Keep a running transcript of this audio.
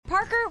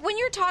Parker, when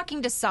you're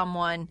talking to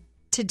someone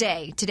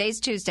today's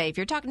Tuesday, if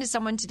you're talking to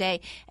someone today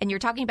and you're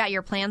talking about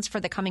your plans for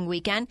the coming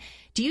weekend,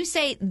 do you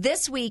say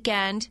this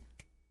weekend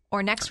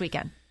or next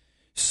weekend?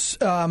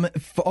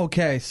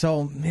 Okay,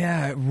 so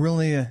yeah,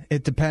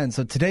 it depends.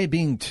 So today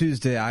being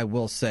Tuesday, I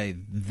will say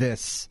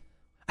this.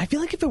 I feel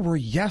like if it were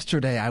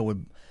yesterday, I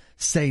would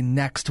say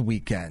next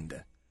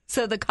weekend.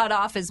 So the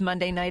cutoff is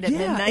Monday night at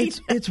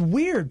midnight? It's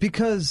weird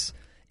because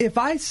if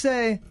I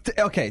say,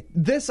 okay,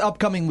 this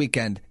upcoming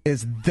weekend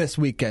is this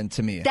weekend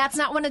to me. That's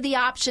not one of the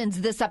options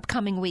this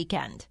upcoming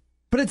weekend.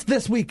 But it's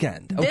this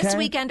weekend, okay? This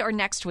weekend or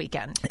next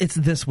weekend? It's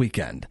this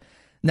weekend.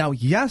 Now,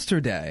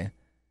 yesterday,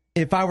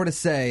 if I were to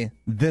say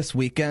this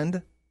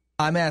weekend,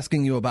 I'm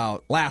asking you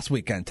about last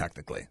weekend,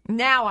 technically.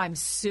 Now I'm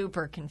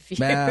super confused.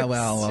 Well,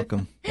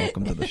 welcome.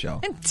 Welcome to the show.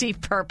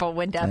 Deep Purple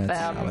Wind FM.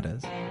 That's how it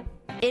is.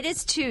 It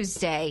is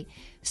Tuesday.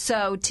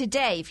 So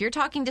today, if you're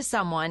talking to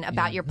someone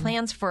about your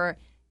plans for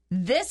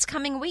this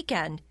coming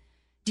weekend,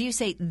 do you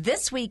say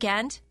this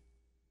weekend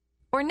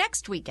or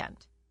next weekend?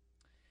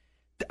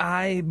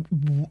 In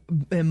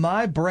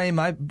my brain,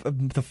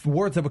 the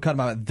words that would come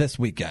out this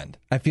weekend,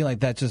 I feel like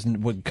that just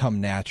would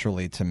come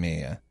naturally to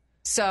me.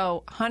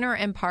 So Hunter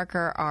and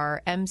Parker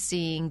are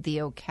emceeing the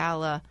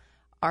Ocala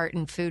Art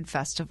and Food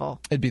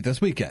Festival. It'd be this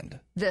weekend.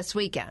 This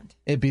weekend.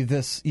 It'd be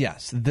this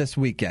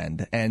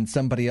weekend. And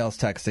somebody else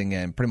texting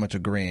in, pretty much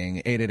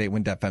agreeing,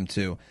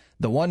 888-WIND-FM2.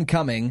 The one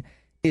coming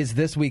is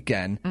this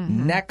weekend.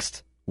 Mm-hmm.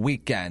 Next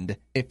weekend,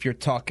 if you're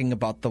talking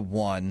about the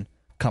one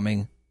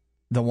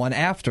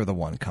after the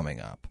one coming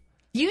up.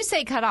 You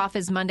say cutoff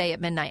is Monday at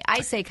midnight.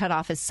 I say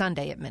cutoff is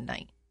Sunday at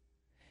midnight.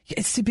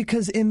 Yeah, see,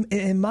 because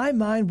in my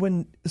mind,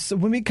 when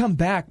we come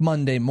back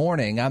Monday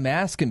morning, I'm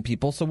asking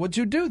people, so what'd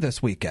you do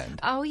this weekend?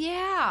 Oh,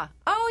 yeah,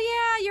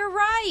 you're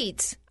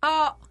right.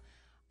 Oh,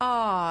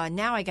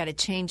 now I got to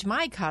change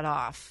my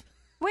cutoff.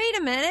 Wait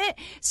a minute.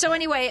 So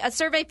anyway, a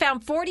survey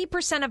found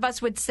 40% of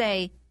us would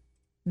say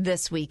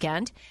this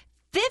weekend.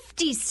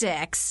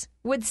 56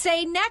 would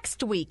say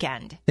next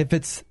weekend. If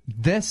it's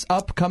this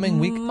upcoming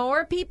week,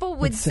 more people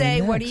would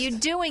say what are you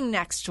doing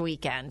next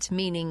weekend?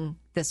 Meaning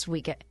this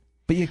weekend.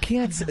 But you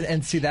can't,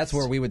 and see, that's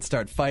where we would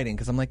start fighting,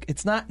 because I'm like,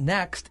 it's not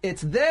next,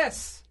 it's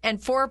this. And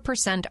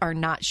 4% are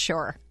not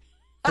sure.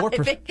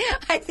 4%.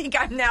 I think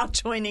I'm now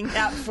joining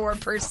that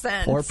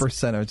 4%.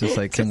 4% are just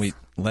like, can we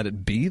let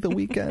it be the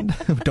weekend?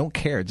 Don't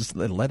care, just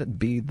let it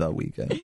be the weekend.